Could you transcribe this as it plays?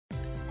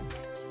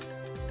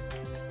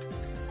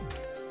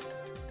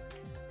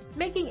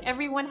Making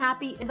everyone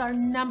happy is our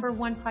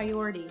 #1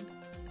 priority.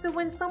 So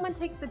when someone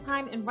takes the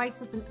time and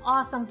writes us an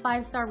awesome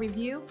 5-star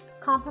review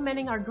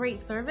complimenting our great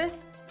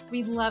service,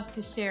 we'd love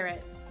to share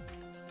it.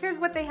 Here's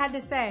what they had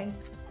to say.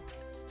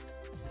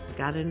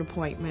 Got an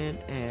appointment,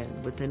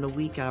 and within a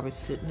week I was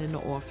sitting in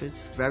the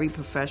office, very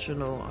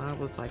professional. I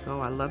was like,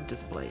 oh, I love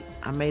this place.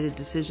 I made a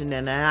decision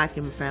that now I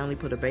can finally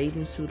put a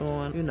bathing suit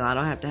on. You know, I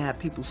don't have to have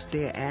people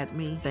stare at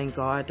me. Thank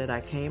God that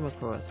I came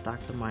across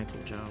Dr.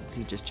 Michael Jones.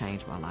 He just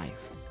changed my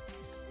life.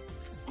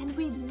 And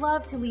we'd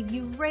love to leave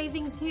you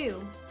raving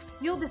too.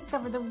 You'll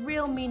discover the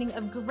real meaning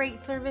of great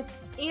service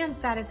and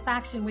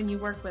satisfaction when you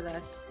work with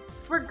us.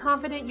 We're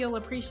confident you'll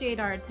appreciate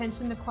our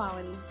attention to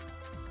quality.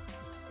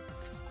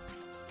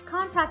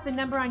 Contact the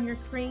number on your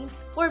screen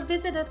or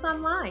visit us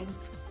online.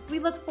 We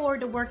look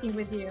forward to working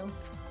with you.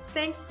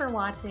 Thanks for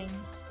watching.